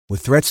With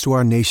threats to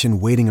our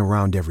nation waiting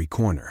around every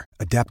corner,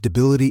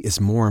 adaptability is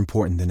more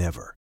important than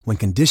ever. When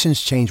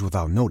conditions change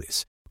without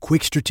notice,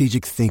 quick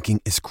strategic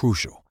thinking is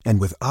crucial.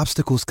 And with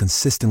obstacles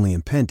consistently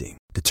impending,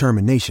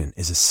 determination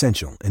is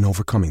essential in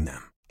overcoming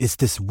them. It's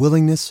this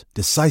willingness,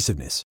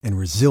 decisiveness, and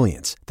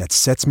resilience that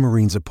sets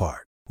Marines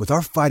apart. With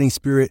our fighting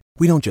spirit,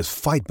 we don't just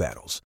fight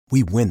battles,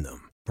 we win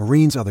them.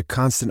 Marines are the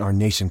constant our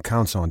nation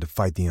counts on to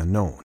fight the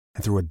unknown.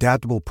 And through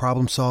adaptable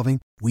problem solving,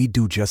 we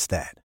do just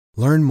that.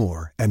 Learn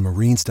more at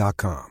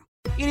marines.com.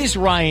 It is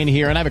Ryan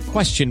here, and I have a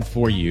question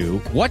for you.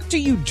 What do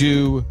you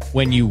do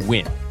when you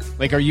win?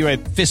 Like, are you a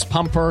fist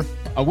pumper,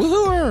 a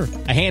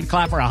woohooer, a hand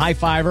clapper, a high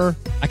fiver?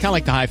 I kind of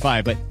like the high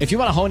five, but if you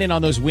want to hone in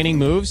on those winning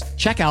moves,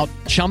 check out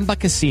Chumba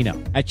Casino.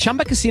 At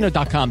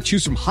ChumbaCasino.com,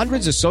 choose from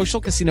hundreds of social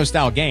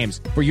casino-style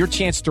games for your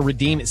chance to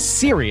redeem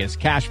serious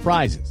cash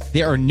prizes.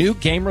 There are new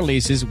game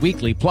releases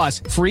weekly, plus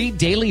free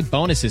daily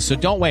bonuses, so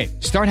don't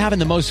wait. Start having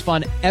the most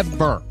fun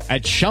ever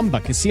at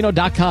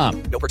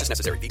ChumbaCasino.com. No purchase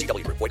necessary.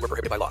 VGW. Void where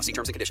prohibited by law. See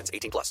terms and conditions.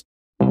 18+.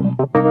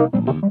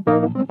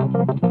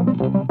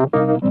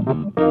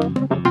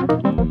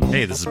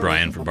 Hey, this is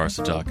Brian from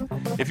Barca Talk.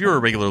 If you're a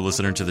regular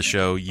listener to the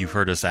show, you've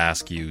heard us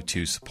ask you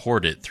to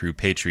support it through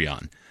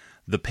Patreon.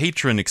 The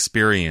patron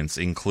experience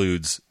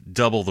includes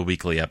double the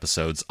weekly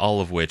episodes, all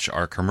of which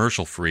are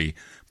commercial-free,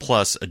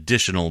 plus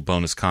additional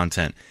bonus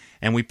content.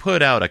 And we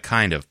put out a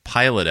kind of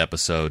pilot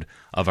episode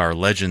of our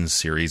Legends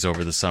series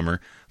over the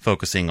summer,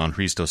 focusing on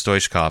Hristo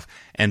Stoichkov.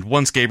 And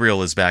once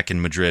Gabriel is back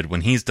in Madrid,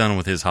 when he's done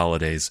with his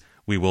holidays,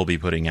 we will be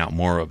putting out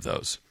more of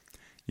those.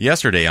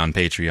 Yesterday on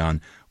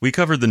Patreon, we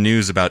covered the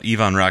news about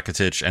Ivan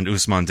Rakitic and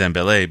Ousmane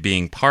Dembélé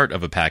being part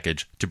of a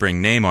package to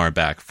bring Neymar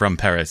back from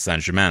Paris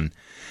Saint-Germain.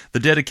 The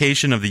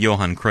dedication of the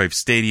Johan Cruyff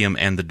Stadium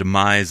and the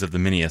demise of the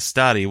mini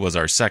Estadi was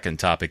our second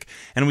topic,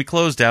 and we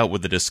closed out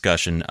with a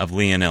discussion of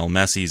Lionel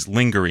Messi's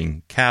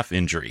lingering calf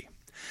injury.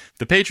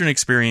 The patron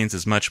experience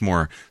is much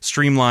more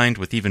streamlined,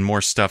 with even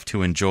more stuff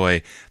to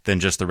enjoy than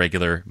just the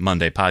regular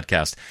Monday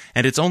podcast,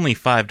 and it's only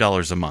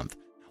 $5 a month.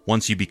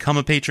 Once you become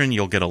a patron,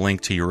 you'll get a link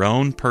to your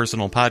own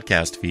personal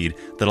podcast feed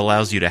that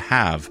allows you to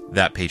have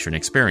that patron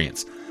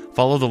experience.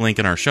 Follow the link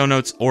in our show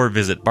notes or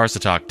visit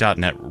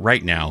barcatalk.net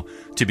right now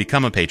to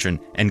become a patron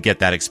and get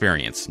that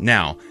experience.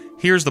 Now,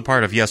 here's the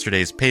part of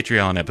yesterday's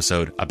Patreon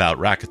episode about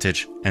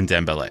Rakitic and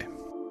Dembélé.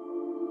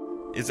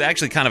 It's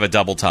actually kind of a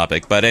double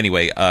topic, but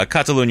anyway,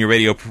 Catalunya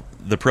Radio,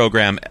 the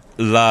program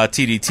La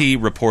TDT,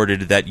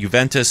 reported that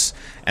Juventus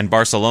and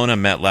Barcelona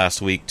met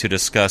last week to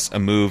discuss a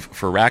move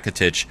for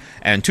Rakitic,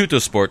 and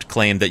Tuttosport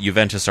claimed that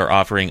Juventus are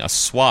offering a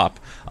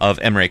swap of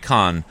Emre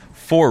Can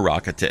for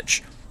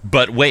Rakitic.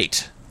 But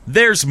wait,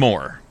 there's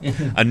more.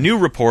 A new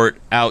report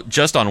out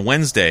just on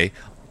Wednesday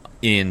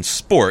in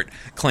Sport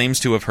claims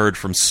to have heard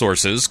from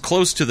sources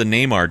close to the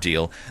Neymar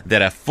deal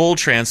that a full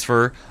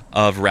transfer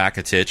of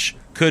Rakitic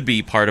could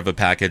be part of a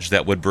package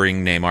that would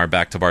bring Neymar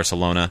back to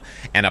Barcelona,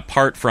 and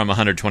apart from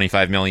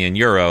 125 million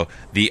euro,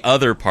 the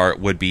other part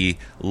would be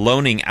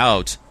loaning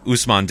out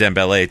Ousmane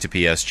Dembélé to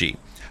PSG.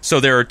 So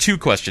there are two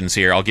questions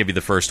here. I'll give you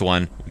the first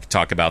one. We can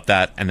talk about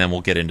that, and then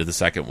we'll get into the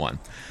second one.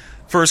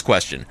 First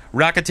question.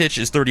 Rakitic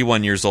is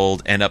 31 years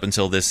old, and up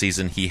until this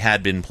season, he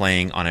had been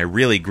playing on a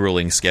really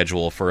grueling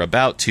schedule for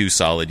about 2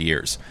 solid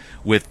years.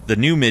 With the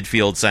new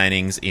midfield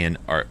signings in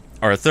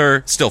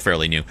Arthur, still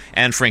fairly new,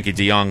 and Frenkie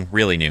de Jong,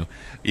 really new.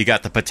 You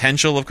got the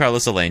potential of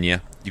Carlos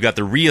Alenia. You got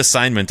the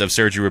reassignment of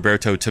Sergio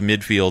Roberto to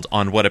midfield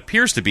on what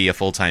appears to be a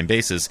full-time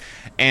basis.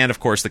 And, of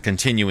course, the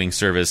continuing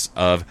service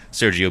of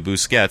Sergio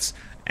Busquets.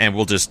 And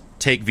we'll just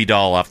take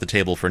Vidal off the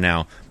table for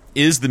now.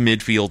 Is the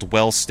midfield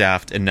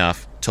well-staffed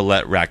enough to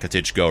let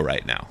Rakitic go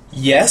right now?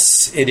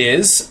 Yes, it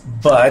is.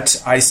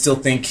 But I still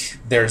think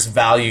there's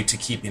value to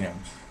keeping him.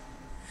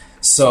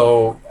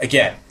 So,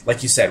 again,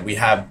 like you said, we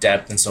have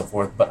depth and so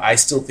forth, but I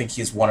still think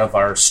he's one of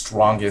our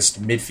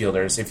strongest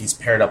midfielders if he's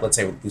paired up, let's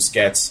say, with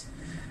Busquets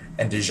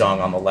and De Jong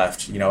on the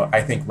left. You know,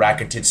 I think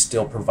Rakitic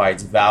still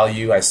provides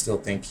value. I still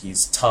think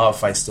he's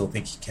tough. I still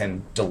think he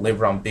can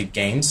deliver on big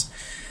games.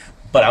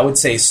 But I would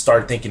say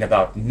start thinking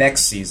about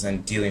next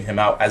season, dealing him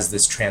out as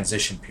this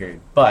transition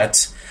period.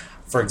 But,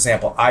 for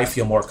example, I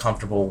feel more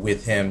comfortable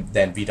with him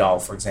than Vidal,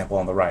 for example,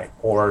 on the right,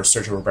 or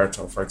Sergio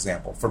Roberto, for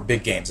example, for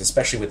big games,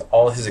 especially with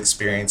all his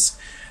experience,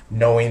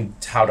 knowing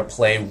how to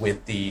play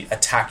with the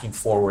attacking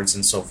forwards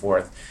and so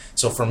forth.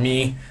 So for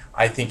me,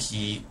 I think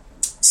he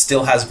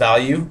still has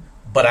value,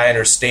 but I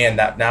understand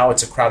that now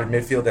it's a crowded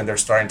midfield and they're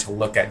starting to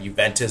look at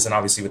Juventus and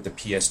obviously with the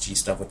PSG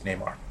stuff with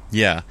Neymar.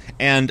 Yeah,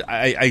 and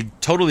I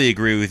totally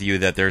agree with you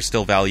that there's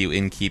still value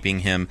in keeping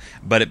him,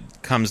 but it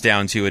comes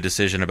down to a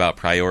decision about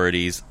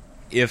priorities.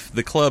 If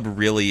the club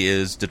really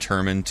is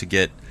determined to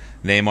get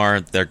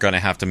Neymar, they're going to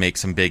have to make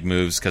some big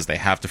moves because they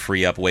have to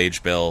free up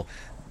wage bill.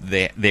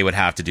 They would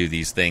have to do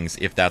these things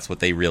if that's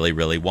what they really,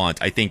 really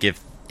want. I think if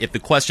the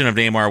question of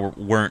Neymar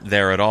weren't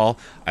there at all,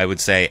 I would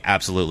say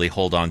absolutely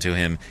hold on to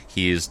him.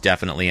 He is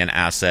definitely an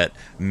asset,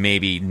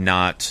 maybe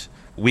not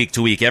week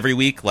to week every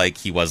week like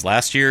he was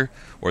last year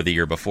or the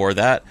year before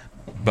that,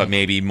 but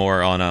maybe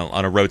more on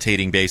a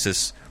rotating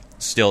basis.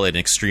 Still an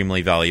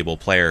extremely valuable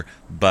player,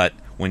 but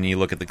when you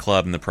look at the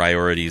club and the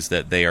priorities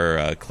that they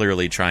are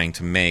clearly trying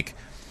to make,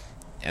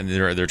 and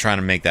they're trying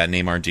to make that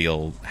Neymar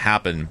deal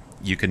happen,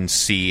 you can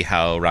see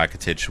how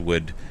Rakitic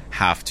would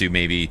have to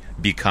maybe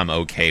become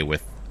okay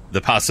with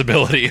the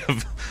possibility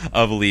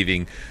of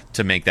leaving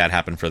to make that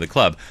happen for the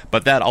club.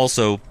 But that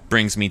also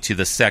brings me to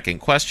the second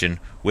question,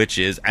 which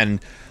is, and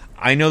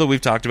I know that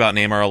we've talked about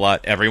Neymar a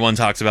lot. Everyone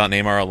talks about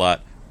Neymar a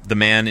lot. The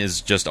man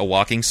is just a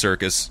walking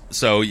circus.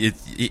 So,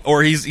 he's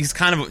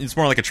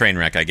more like a train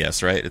wreck, I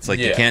guess, right? It's like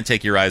you can't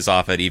take your eyes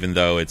off it, even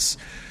though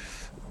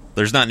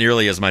there's not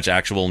nearly as much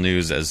actual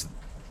news as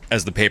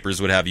the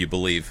papers would have you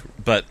believe.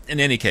 But in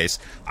any case,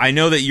 I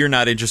know that you're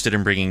not interested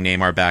in bringing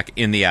Neymar back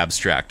in the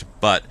abstract,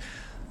 but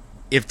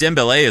if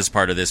Dembélé is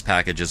part of this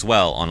package as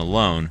well on a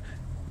loan,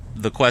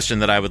 the question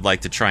that I would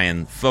like to try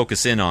and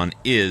focus in on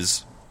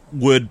is,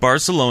 would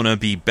Barcelona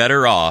be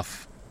better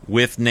off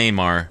with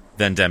Neymar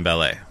than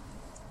Dembélé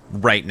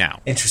right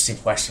now? Interesting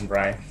question,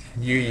 Brian.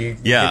 You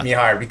hit me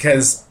hard,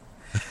 because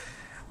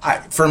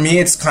for me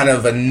it's kind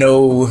of a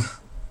no-lose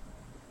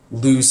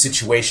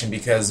situation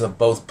because of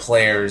both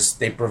players.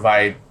 They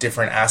provide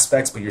different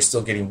aspects, but you're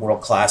still getting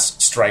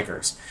world-class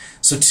strikers.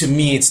 So to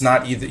me, it's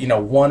not either,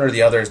 one or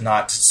the other is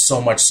not so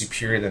much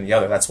superior than the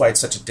other. That's why it's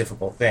such a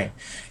difficult thing.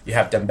 You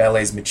have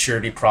Dembele's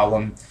maturity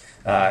problem,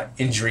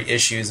 injury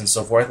issues, and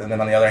so forth. And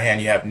then on the other hand,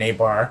 you have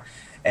Neymar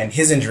and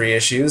his injury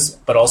issues,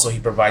 but also he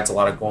provides a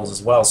lot of goals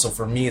as well. So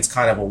for me, it's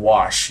kind of a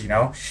wash,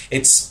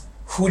 It's,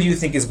 who do you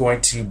think is going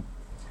to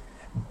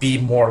be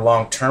more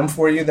long-term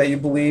for you that you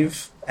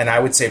believe? And I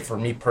would say for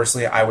me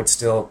personally, I would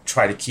still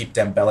try to keep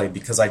Dembélé,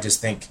 because I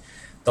just think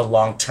the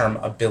long-term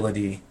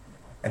ability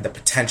and the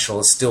potential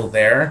is still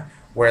there.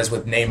 Whereas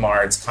with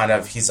Neymar, it's kind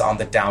of, he's on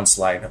the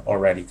downslide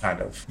already, kind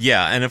of.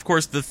 Yeah, and of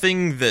course, the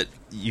thing that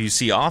you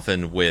see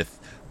often with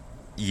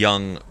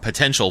young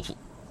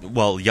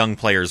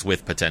players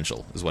with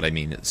potential is what I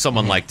mean.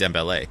 Someone like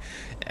Dembélé.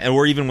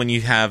 Or even when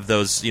you have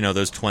those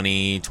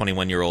 20,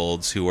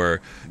 21-year-olds who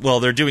are,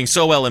 they're doing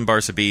so well in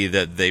Barca B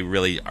that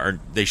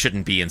they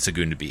shouldn't be in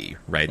Segunda B,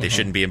 right? They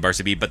shouldn't be in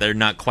Barca B, but they're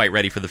not quite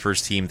ready for the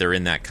first team. They're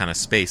in that kind of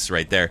space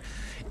right there.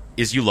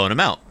 Is you loan them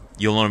out.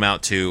 You loan them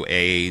out to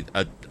a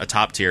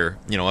top tier,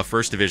 a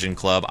first division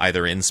club,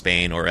 either in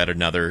Spain or at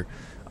another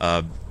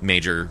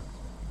major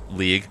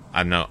league.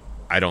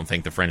 I don't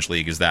think the French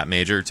league is that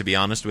major, to be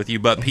honest with you,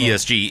 but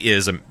PSG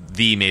is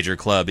the major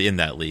club in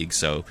that league,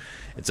 so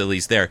it's at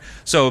least there.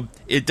 So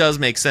it does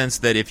make sense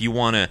that if you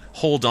want to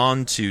hold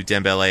on to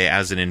Dembélé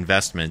as an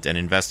investment and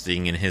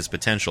investing in his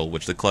potential,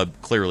 which the club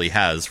clearly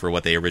has for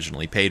what they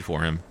originally paid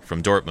for him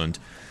from Dortmund,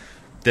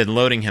 then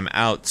loading him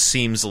out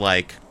seems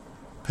like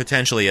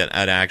potentially a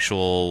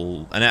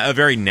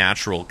very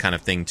natural kind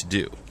of thing to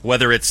do,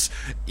 whether it's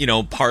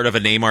part of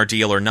a Neymar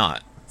deal or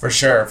not. For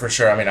sure. It's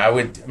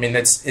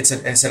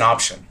an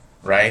option,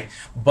 right?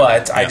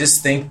 But I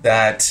just think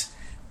that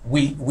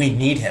we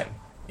need him.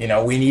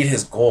 We need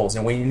his goals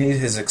and we need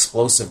his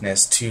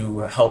explosiveness to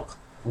help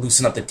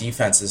loosen up the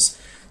defenses.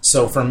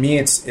 So for me,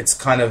 it's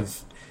kind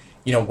of,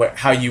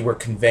 how you were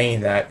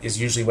conveying that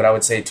is usually what I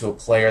would say to a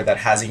player that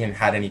hasn't even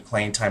had any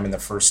playing time in the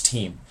first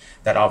team.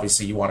 That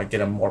obviously you want to get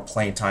him more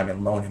playing time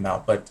and loan him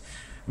out. But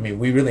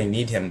we really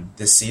need him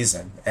this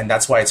season. And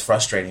that's why it's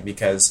frustrating,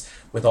 because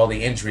with all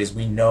the injuries,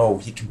 we know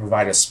he can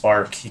provide a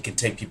spark. He can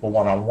take people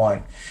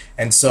one-on-one.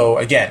 And so,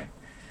 again,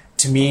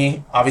 to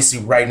me, obviously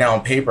right now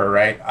on paper,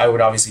 right, I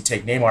would obviously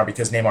take Neymar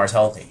because Neymar's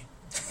healthy.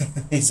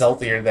 He's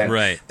healthier than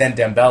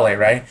Dembélé,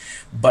 right?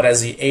 But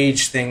as the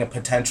age thing, a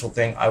potential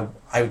thing,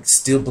 I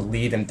still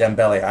believe in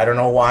Dembélé. I don't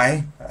know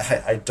why.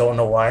 I don't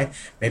know why.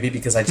 Maybe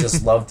because I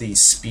just love the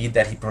speed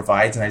that he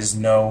provides, and I just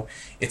know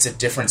it's a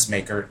difference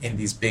maker in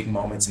these big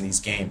moments in these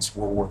games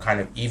where we're kind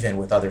of even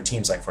with other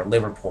teams, like for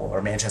Liverpool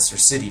or Manchester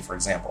City, for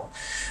example.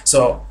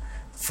 So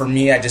for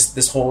me,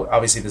 this whole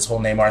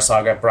Neymar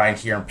saga, Brian,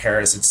 here in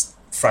Paris, it's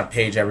front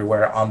page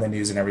everywhere on the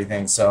news and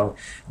everything. So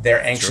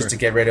they're anxious to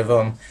get rid of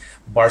him.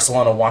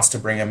 Barcelona wants to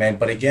bring him in,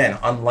 but again,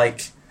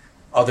 unlike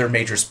other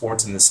major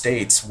sports in the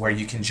States where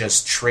you can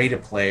just trade a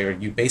player,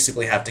 you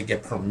basically have to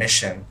get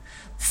permission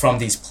from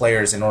these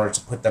players in order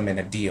to put them in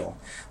a deal.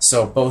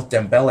 So both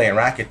Dembélé and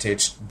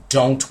Rakitic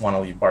don't want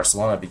to leave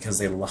Barcelona because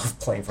they love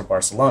playing for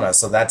Barcelona,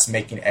 so that's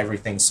making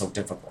everything so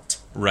difficult.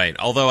 Right,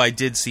 although I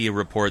did see a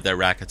report that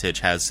Rakitic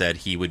has said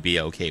he would be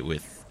okay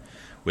with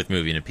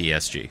moving to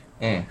PSG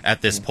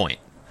at this point.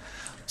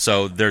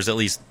 So there's at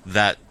least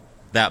that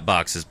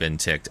box has been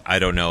ticked. I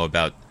don't know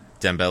about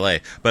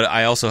Dembélé, but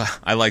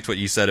I liked what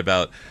you said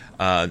about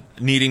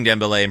needing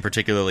Dembélé and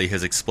particularly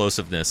his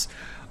explosiveness,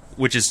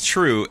 which is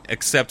true,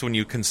 except when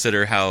you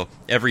consider how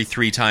every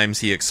 3 times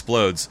he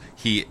explodes,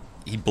 he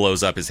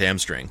blows up his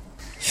hamstring.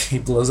 He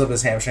blows up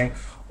his hamstring,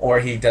 or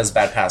he does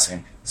bad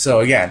passing.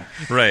 So again,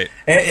 right.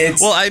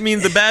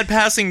 The bad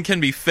passing can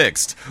be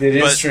fixed. It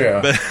is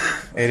true.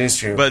 It is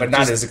true, but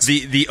not as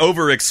the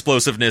over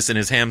explosiveness in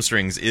his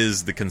hamstrings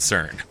is the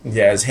concern.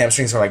 Yeah, his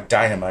hamstrings are like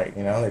dynamite.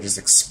 They just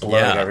explode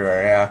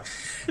everywhere. Yeah.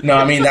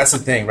 No, that's the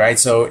thing, right?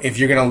 So if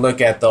you're going to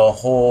look at the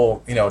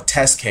whole,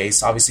 test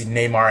case, obviously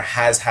Neymar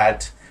has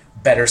had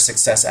better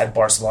success at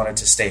Barcelona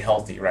to stay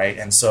healthy, right?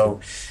 And so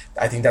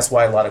I think that's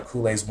why a lot of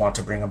Culés want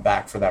to bring him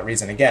back for that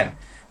reason. Again,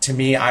 to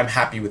me, I'm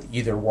happy with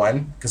either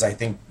one because I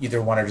think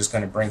either one are just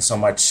going to bring so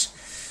much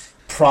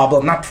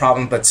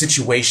but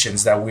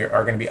situations that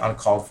are going to be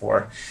uncalled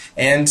for.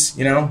 And,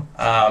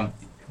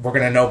 we're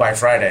going to know by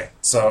Friday.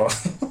 So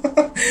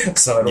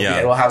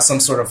it'll have some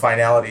sort of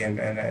finality in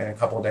a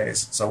couple of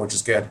days, so which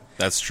is good.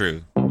 That's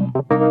true.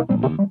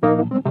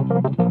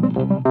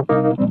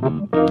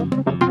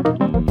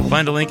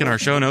 Find a link in our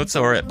show notes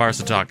or at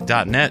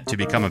barcatalk.net to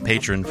become a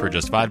patron for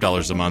just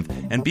 $5 a month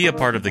and be a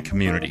part of the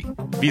community.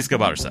 Visca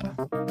Barca.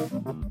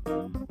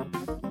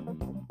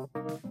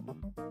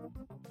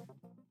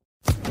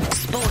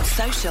 Sports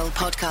Social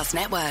Podcast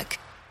Network.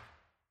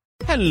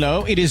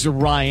 Hello, it is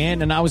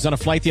Ryan, and I was on a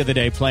flight the other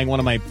day playing one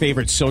of my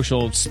favorite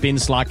social spin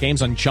slot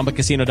games on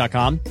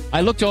ChumbaCasino.com. I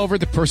looked over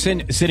at the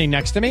person sitting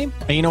next to me,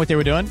 and you know what they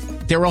were doing?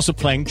 They were also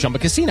playing Chumba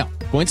Casino.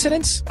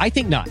 Coincidence? I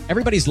think not.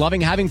 Everybody's loving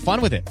having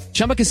fun with it.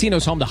 Chumba Casino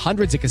is home to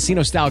hundreds of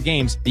casino-style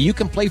games that you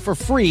can play for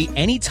free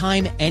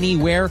anytime,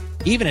 anywhere,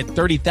 even at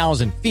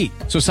 30,000 feet.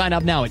 So sign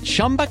up now at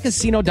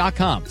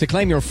ChumbaCasino.com to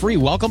claim your free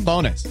welcome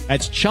bonus.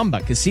 That's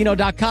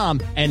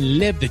ChumbaCasino.com and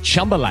live the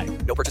Chumba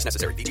life. No purchase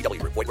necessary.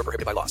 VGW. Void where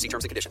prohibited by law. See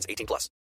terms and conditions. 18+.